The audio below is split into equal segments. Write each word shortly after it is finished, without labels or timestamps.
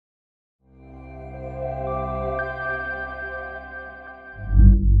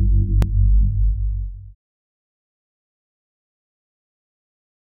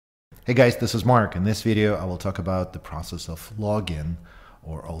Hey guys, this is Mark. In this video, I will talk about the process of login,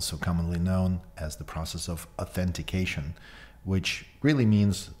 or also commonly known as the process of authentication, which really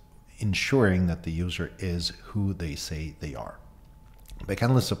means ensuring that the user is who they say they are.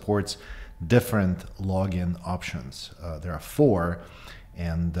 Backendless supports different login options. There are four,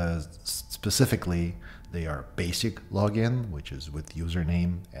 and specifically, they are basic login, which is with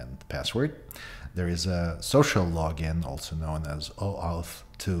username and password. There is a social login, also known as OAuth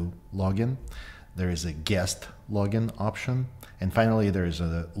 2 login. There is a guest login option. And finally, there is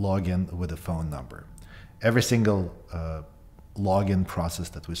a login with a phone number. Every single login process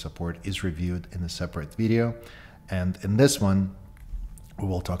that we support is reviewed in a separate video. And in this one, we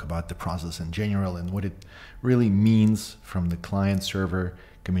will talk about the process in general and what it really means from the client-server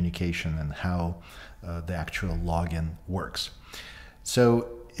communication and how the actual login works.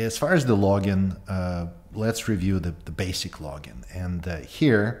 So as far as the login, let's review the basic login. And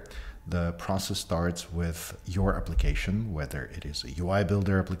here, the process starts with your application, whether it is a UI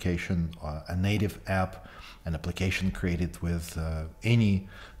builder application, a native app, an application created with any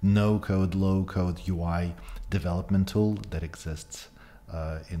no-code, low-code UI development tool that exists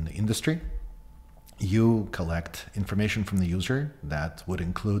in the industry. You collect information from the user that would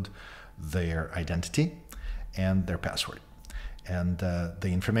include their identity and their password. And the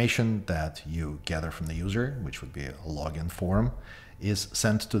information that you gather from the user, which would be a login form, is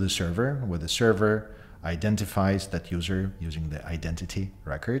sent to the server, where the server identifies that user using the identity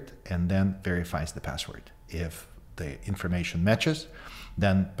record and then verifies the password. If the information matches,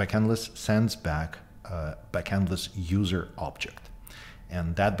 then Backendless sends back a Backendless user object.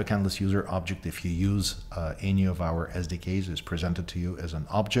 And that Backendless user object, if you use any of our SDKs, is presented to you as an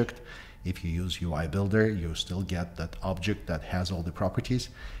object. If you use UI Builder, you still get that object that has all the properties.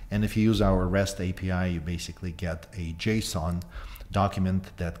 And if you use our REST API, you basically get a JSON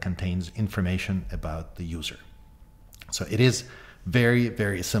document that contains information about the user. So it is very,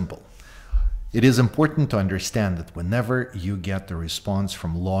 very simple. It is important to understand that whenever you get the response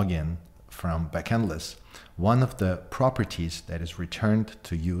from login from Backendless, one of the properties that is returned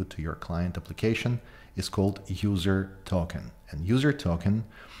to you, to your client application, is called user token. And user token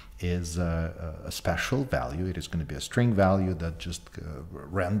is a special value. It is going to be a string value that just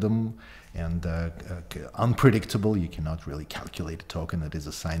random and unpredictable. You cannot really calculate a token that is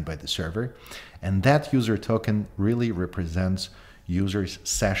assigned by the server. And that user token really represents user's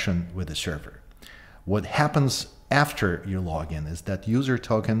session with the server. What happens after you log in is that user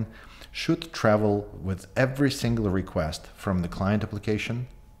token should travel with every single request from the client application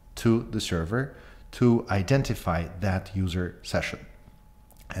to the server to identify that user session.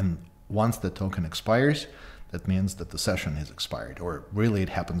 And once the token expires, that means that the session is expired, or really it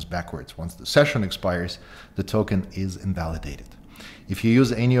happens backwards. Once the session expires, the token is invalidated. If you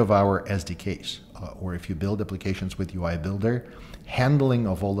use any of our SDKs, or if you build applications with UI Builder, handling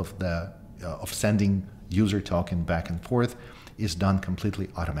of all of the of sending user token back and forth is done completely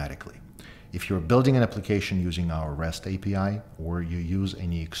automatically. If you're building an application using our REST API, or you use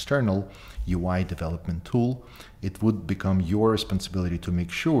any external UI development tool, it would become your responsibility to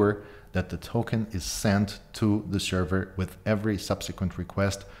make sure that the token is sent to the server with every subsequent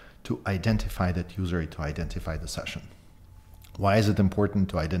request to identify that user, to identify the session. Why is it important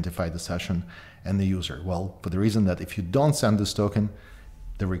to identify the session and the user? Well, for the reason that if you don't send this token,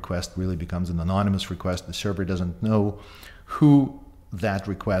 the request really becomes an anonymous request. The server doesn't know who that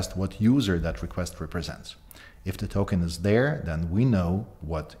request, what user that request represents. If the token is there, then we know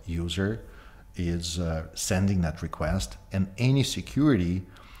what user is sending that request, and any security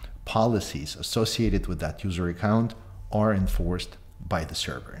policies associated with that user account are enforced by the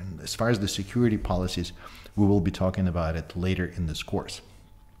server. And as far as the security policies, we will be talking about it later in this course.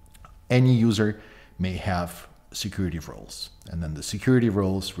 Any user may have security roles, and then the security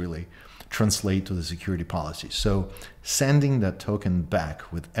roles really translate to the security policies. So sending that token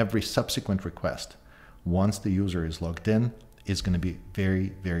back with every subsequent request once the user is logged in is going to be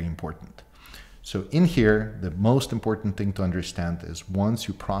very, very important. So in here, the most important thing to understand is once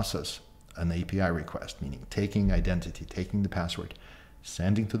you process an API request, meaning taking identity, taking the password,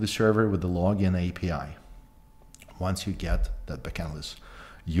 sending to the server with the login API, once you get that Backendless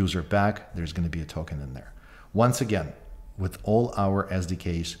user back, there's going to be a token in there. Once again, with all our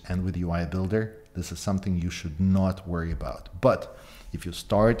SDKs and with UI Builder, this is something you should not worry about. But if you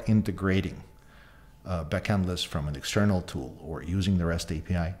start integrating Backendless from an external tool or using the REST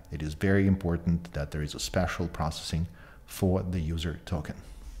API, it is very important that there is a special processing for the user token.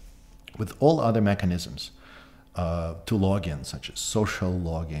 With all other mechanisms to log in, such as social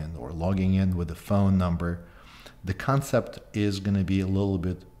login or logging in with a phone number, the concept is going to be a little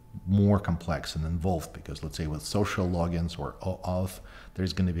bit more complex and involved, because let's say with social logins or auth,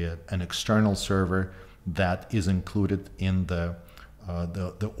 there's going to be an external server that is included in the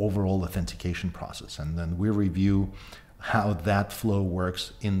overall authentication process. And then we review how that flow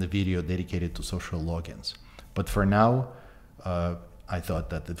works in the video dedicated to social logins. But for now, I thought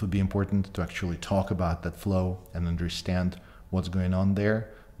that it would be important to actually talk about that flow and understand what's going on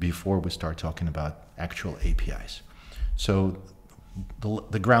there before we start talking about actual APIs. So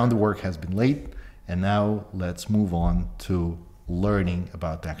the groundwork has been laid, and now let's move on to learning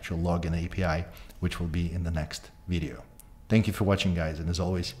about the actual login API, which will be in the next video. Thank you for watching, guys, and as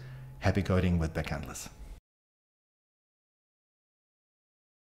always, happy coding with Backendless.